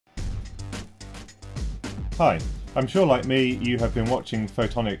Hi, I'm sure like me you have been watching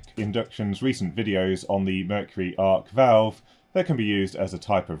Photonic Induction's recent videos on the mercury arc valve that can be used as a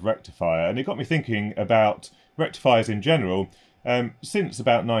type of rectifier, and it got me thinking about rectifiers in general. Since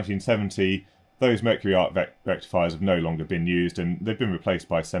about 1970 those mercury arc rectifiers have no longer been used and they've been replaced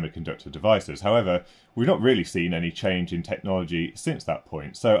by semiconductor devices. However, we've not really seen any change in technology since that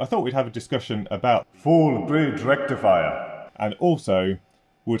point, so I thought we'd have a discussion about full bridge rectifier, and also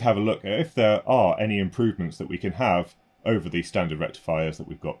would have a look at if there are any improvements that we can have over the standard rectifiers that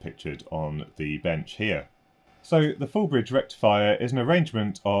we've got pictured on the bench here. So the full bridge rectifier is an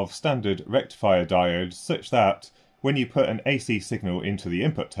arrangement of standard rectifier diodes such that when you put an AC signal into the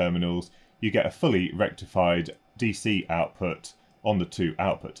input terminals, you get a fully rectified DC output on the two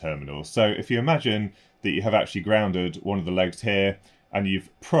output terminals. So if you imagine that you have actually grounded one of the legs here and you've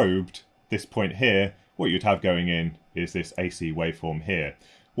probed this point here, what you'd have going in is this AC waveform here.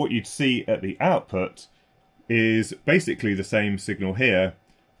 What you'd see at the output is basically the same signal here,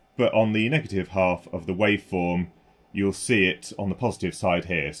 but on the negative half of the waveform you'll see it on the positive side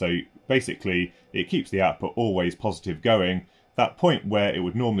here. So basically it keeps the output always positive going. That point where it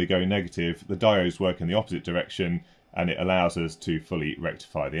would normally go negative, the diodes work in the opposite direction and it allows us to fully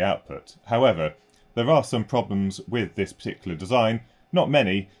rectify the output. However, there are some problems with this particular design. Not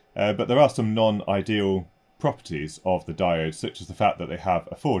many, but there are some non-ideal properties of the diodes, such as the fact that they have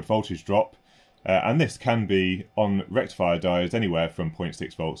a forward voltage drop, and this can be on rectifier diodes anywhere from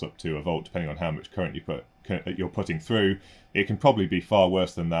 0.6 volts up to a volt, depending on how much current you're putting through. It can probably be far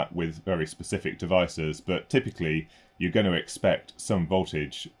worse than that with very specific devices, but typically you're going to expect some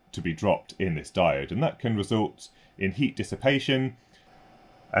voltage to be dropped in this diode, and that can result in heat dissipation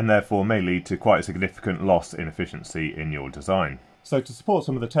and therefore may lead to quite a significant loss in efficiency in your design. So to support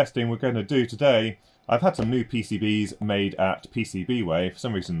some of the testing we're going to do today, I've had some new PCBs made at PCBWay. For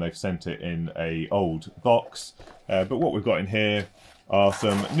some reason they've sent it in an old box, but what we've got in here are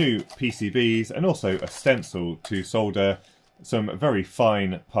some new PCBs and also a stencil to solder some very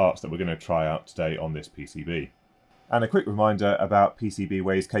fine parts that we're going to try out today on this PCB. And a quick reminder about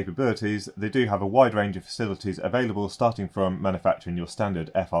PCBWay's capabilities. They do have a wide range of facilities available, starting from manufacturing your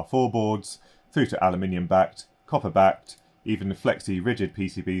standard FR4 boards through to aluminium backed, copper backed, even flexi rigid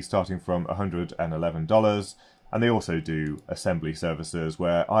PCBs starting from $111, and they also do assembly services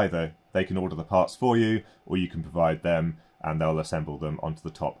where either they can order the parts for you or you can provide them and they'll assemble them onto the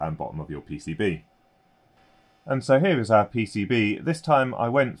top and bottom of your PCB. And so here is our PCB. This time I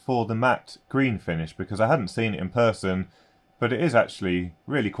went for the matte green finish because I hadn't seen it in person, but it is actually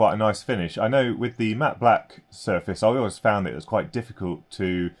really quite a nice finish. I know with the matte black surface I always found that it was quite difficult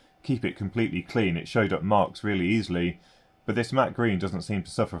to keep it completely clean. It showed up marks really easily. But this matte green doesn't seem to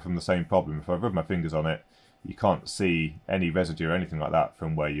suffer from the same problem. If I rub my fingers on it, you can't see any residue or anything like that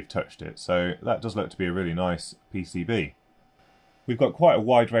from where you've touched it. So that does look to be a really nice PCB. We've got quite a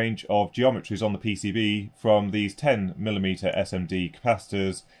wide range of geometries on the PCB, from these 10mm SMD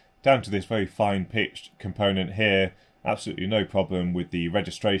capacitors down to this very fine pitched component here. Absolutely no problem with the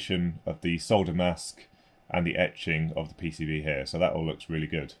registration of the solder mask and the etching of the PCB here. So that all looks really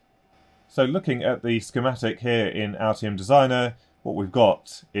good. So looking at the schematic here in Altium Designer, what we've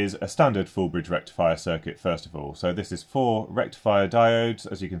got is a standard full bridge rectifier circuit first of all. So this is 4 rectifier diodes,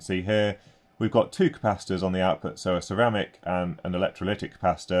 as you can see here. We've got 2 capacitors on the output, so a ceramic and an electrolytic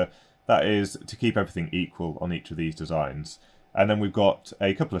capacitor. That is to keep everything equal on each of these designs. And then we've got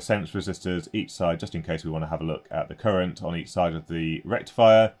a couple of sense resistors each side, just in case we want to have a look at the current on each side of the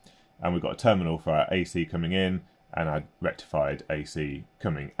rectifier. And we've got a terminal for our AC coming in and our rectified AC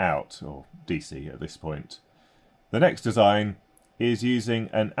coming out, or DC at this point. The next design is using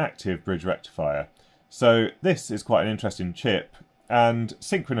an active bridge rectifier. So this is quite an interesting chip, and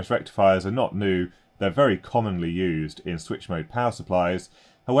synchronous rectifiers are not new. They're very commonly used in switch mode power supplies.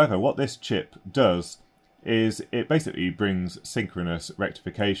 However, what this chip does is it basically brings synchronous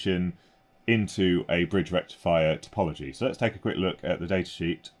rectification into a bridge rectifier topology. So let's take a quick look at the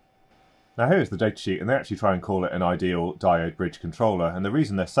datasheet. Now here's the datasheet, and they actually try and call it an ideal diode bridge controller, and the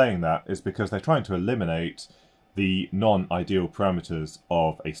reason they're saying that is because they're trying to eliminate the non-ideal parameters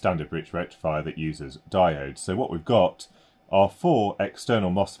of a standard bridge rectifier that uses diodes. So what we've got are 4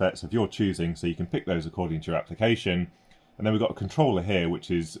 external MOSFETs of your choosing, so you can pick those according to your application, and then we've got a controller here which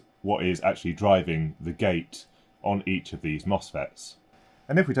is what is actually driving the gate on each of these MOSFETs.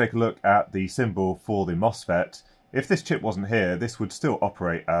 And if we take a look at the symbol for the MOSFET, if this chip wasn't here, this would still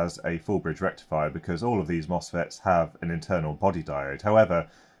operate as a full bridge rectifier because all of these MOSFETs have an internal body diode. However,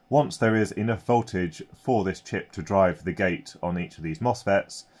 once there is enough voltage for this chip to drive the gate on each of these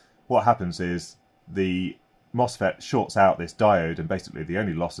MOSFETs, what happens is the MOSFET shorts out this diode, and basically the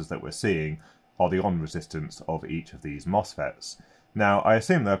only losses that we're seeing are the on resistance of each of these MOSFETs. Now, I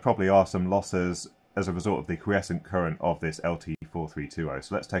assume there probably are some losses as a result of the quiescent current of this LT4320,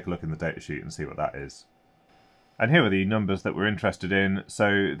 so let's take a look in the datasheet and see what that is. And here are the numbers that we're interested in.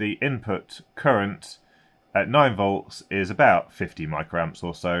 So the input current at 9 volts is about 50 microamps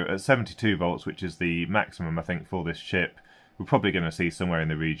or so. At 72 volts, which is the maximum I think for this chip, we're probably going to see somewhere in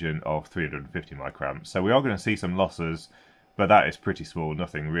the region of 350 microamps. So we are going to see some losses, but that is pretty small,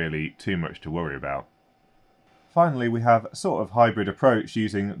 nothing really too much to worry about. Finally, we have a sort of hybrid approach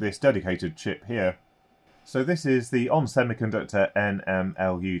using this dedicated chip here. So this is the ON Semiconductor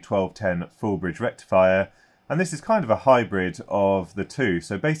NMLU1210 full bridge rectifier, and this is kind of a hybrid of the two.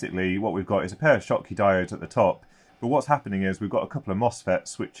 So basically what we've got is a pair of Schottky diodes at the top, but what's happening is we've got a couple of MOSFETs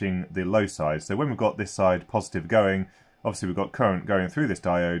switching the low side. So when we've got this side positive going, obviously we've got current going through this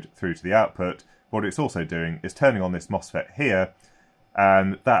diode through to the output. What it's also doing is turning on this MOSFET here,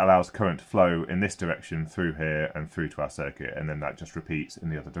 and that allows current to flow in this direction through here and through to our circuit, and then that just repeats in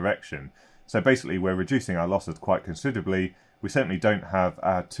the other direction. So basically we're reducing our losses quite considerably. We certainly don't have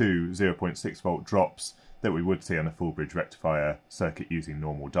our two 0.6 volt drops that we would see on a full bridge rectifier circuit using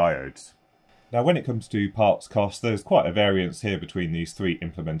normal diodes. Now when it comes to parts cost, there's quite a variance here between these three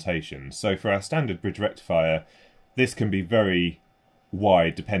implementations. So for our standard bridge rectifier, this can be very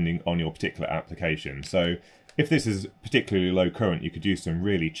wide depending on your particular application. So if this is particularly low current, you could use some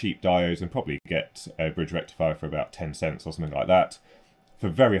really cheap diodes and probably get a bridge rectifier for about 10 cents or something like that. For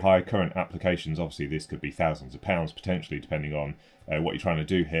very high current applications, obviously this could be thousands of pounds potentially, depending on what you're trying to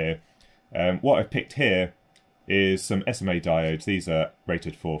do here. What I've picked here is some SMA diodes. These are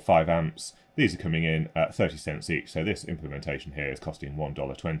rated for 5 amps. These are coming in at 30 cents each, so this implementation here is costing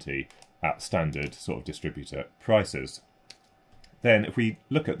 $1.20 at standard sort of distributor prices. Then if we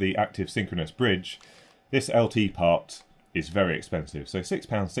look at the active synchronous bridge, this LT part is very expensive, so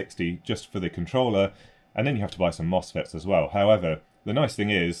 £6.60 just for the controller, and then you have to buy some MOSFETs as well. However, the nice thing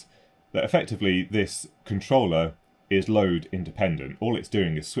is that effectively this controller is load independent. All it's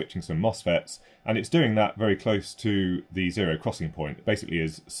doing is switching some MOSFETs, and it's doing that very close to the zero crossing point. Basically,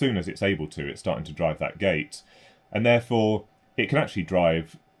 as soon as it's able to, it's starting to drive that gate, and therefore it can actually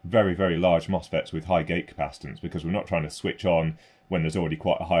drive very, very large MOSFETs with high gate capacitance, because we're not trying to switch on when there's already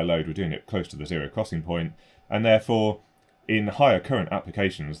quite a high load. We're doing it close to the zero crossing point, and therefore in higher current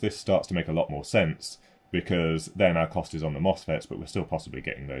applications this starts to make a lot more sense, because then our cost is on the MOSFETs, but we're still possibly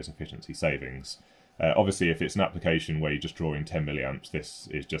getting those efficiency savings. Obviously, if it's an application where you're just drawing 10 milliamps, this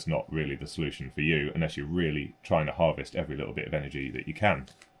is just not really the solution for you, unless you're really trying to harvest every little bit of energy that you can.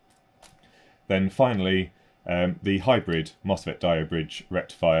 Then finally, the hybrid MOSFET diode bridge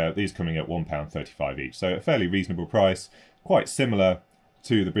rectifier, these coming at £1.35 each, so a fairly reasonable price, quite similar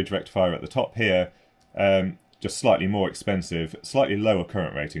to the bridge rectifier at the top here, just slightly more expensive, slightly lower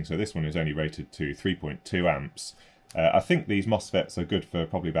current rating, so this one is only rated to 3.2 amps. I think these MOSFETs are good for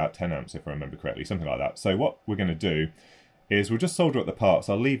probably about 10 amps if I remember correctly, something like that. So what we're going to do is we'll just solder up the parts.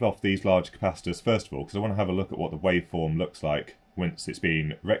 I'll leave off these large capacitors first of all, because I want to have a look at what the waveform looks like once it's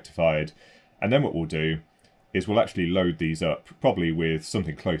been rectified, and then what we'll do is we'll actually load these up, probably with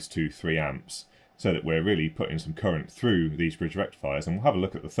something close to 3 amps, so that we're really putting some current through these bridge rectifiers, and we'll have a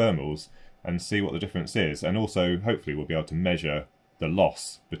look at the thermals and see what the difference is, and also hopefully we'll be able to measure the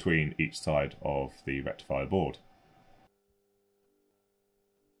loss between each side of the rectifier board.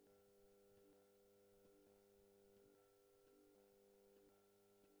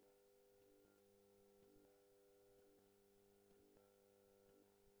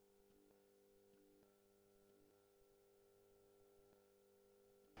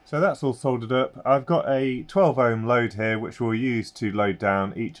 So that's all soldered up. I've got a 12 ohm load here which we'll use to load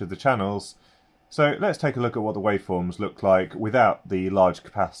down each of the channels. So let's take a look at what the waveforms look like without the large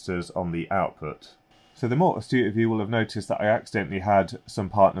capacitors on the output. So the more astute of you will have noticed that I accidentally had some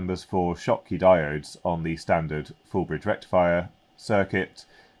part numbers for Schottky diodes on the standard full bridge rectifier circuit.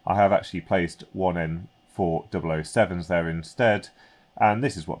 I have actually placed 1N4007s there instead, and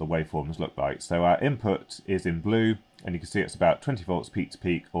this is what the waveforms look like. So our input is in blue, and you can see it's about 20 volts peak to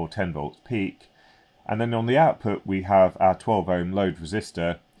peak or 10 volts peak. And then on the output we have our 12 ohm load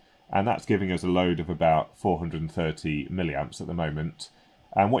resistor, and that's giving us a load of about 430 milliamps at the moment.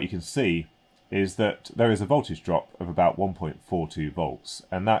 And what you can see is that there is a voltage drop of about 1.42 volts,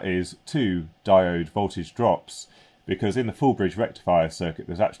 and that is 2 diode voltage drops, because in the full bridge rectifier circuit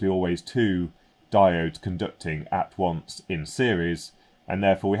there's actually always 2 diodes conducting at once in series, and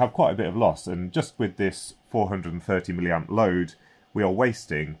therefore we have quite a bit of loss. And just with this 430 milliamp load we are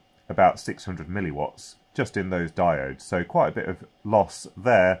wasting about 600 milliwatts just in those diodes, so quite a bit of loss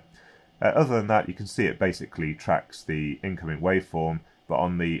there. Other than that, you can see it basically tracks the incoming waveform, but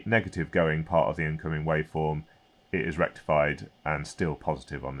on the negative going part of the incoming waveform it is rectified and still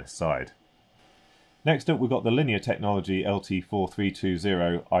positive on this side. Next up we've got the Linear Technology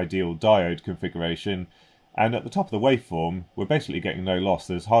LT4320 ideal diode configuration, and at the top of the waveform we're basically getting no loss.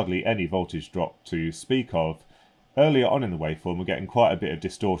 There's hardly any voltage drop to speak of. Earlier on in the waveform we're getting quite a bit of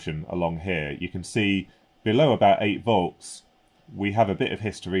distortion along here. You can see below about 8 volts we have a bit of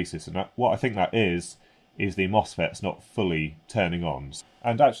hysteresis, and what I think that is the MOSFETs not fully turning on.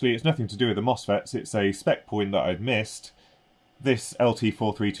 And actually it's nothing to do with the MOSFETs, it's a spec point that I'd missed. This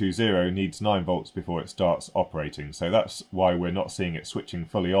LT4320 needs 9 volts before it starts operating, so that's why we're not seeing it switching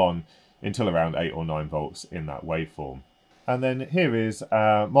fully on until around 8 or 9 volts in that waveform. And then here is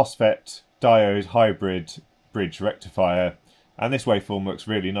our MOSFET diode hybrid bridge rectifier, and this waveform looks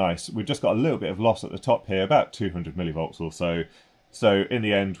really nice. We've just got a little bit of loss at the top here, about 200 millivolts or so. So in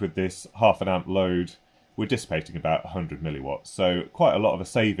the end, with this half an amp load, we're dissipating about 100 milliwatts. So quite a lot of a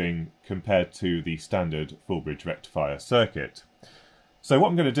saving compared to the standard full bridge rectifier circuit. So what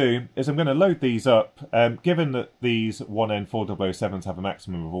I'm going to do is I'm going to load these up. Given that these 1N4007s have a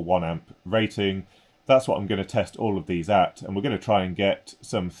maximum of a 1 amp rating, that's what I'm going to test all of these at, and we're going to try and get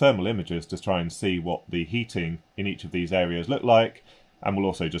some thermal images to try and see what the heating in each of these areas look like, and we'll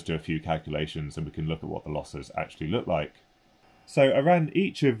also just do a few calculations and we can look at what the losses actually look like. So I ran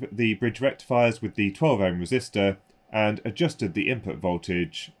each of the bridge rectifiers with the 12 ohm resistor and adjusted the input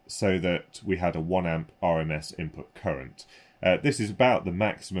voltage so that we had a 1 amp RMS input current. This is about the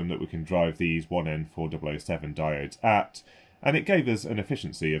maximum that we can drive these 1N4007 diodes at, and it gave us an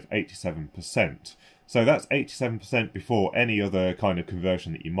efficiency of 87%. So that's 87% before any other kind of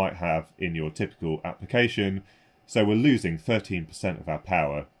conversion that you might have in your typical application. So we're losing 13% of our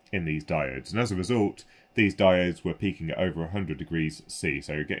power in these diodes, and as a result these diodes were peaking at over 100 degrees C,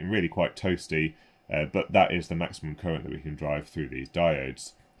 so you're getting really quite toasty, but that is the maximum current that we can drive through these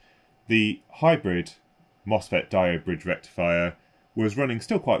diodes. The hybrid MOSFET diode bridge rectifier was running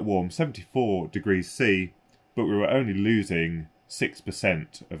still quite warm, 74 degrees C, but we were only losing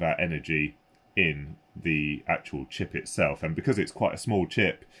 6% of our energy in the actual chip itself. And because it's quite a small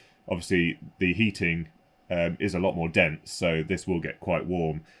chip, obviously the heating is a lot more dense, so this will get quite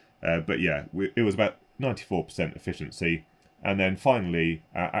warm. But yeah, it was about 94% efficiency. And then finally,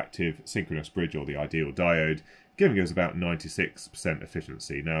 our active synchronous bridge, or the ideal diode, giving us about 96%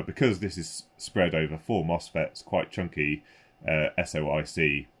 efficiency. Now, because this is spread over 4 MOSFETs, quite chunky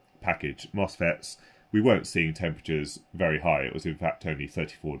SOIC package MOSFETs, we weren't seeing temperatures very high. It was in fact only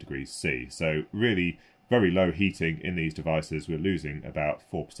 34 degrees C. So really very low heating in these devices. We're losing about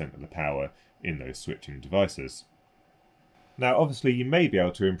 4% of the power in those switching devices. Now obviously you may be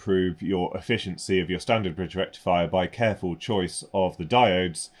able to improve your efficiency of your standard bridge rectifier by careful choice of the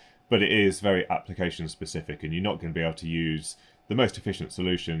diodes, but it is very application specific and you're not going to be able to use the most efficient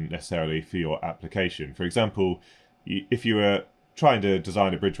solution necessarily for your application. For example, if you were trying to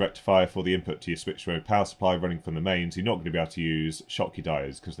design a bridge rectifier for the input to your switch mode power supply running from the mains, you're not going to be able to use Schottky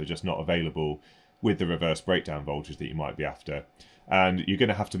diodes because they're just not available with the reverse breakdown voltage that you might be after. And you're going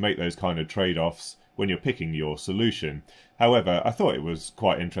to have to make those kind of trade-offs when you're picking your solution. However, I thought it was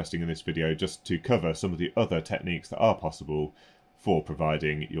quite interesting in this video just to cover some of the other techniques that are possible for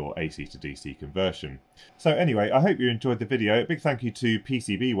providing your AC to DC conversion. So anyway, I hope you enjoyed the video. A big thank you to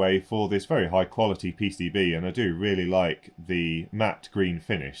PCBWay for this very high quality PCB, and I do really like the matte green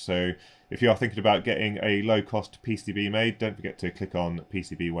finish. So if you are thinking about getting a low cost PCB made, don't forget to click on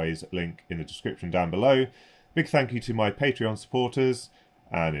PCBWay's link in the description down below. Big thank you to my Patreon supporters,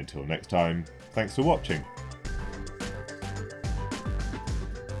 and until next time, thanks for watching.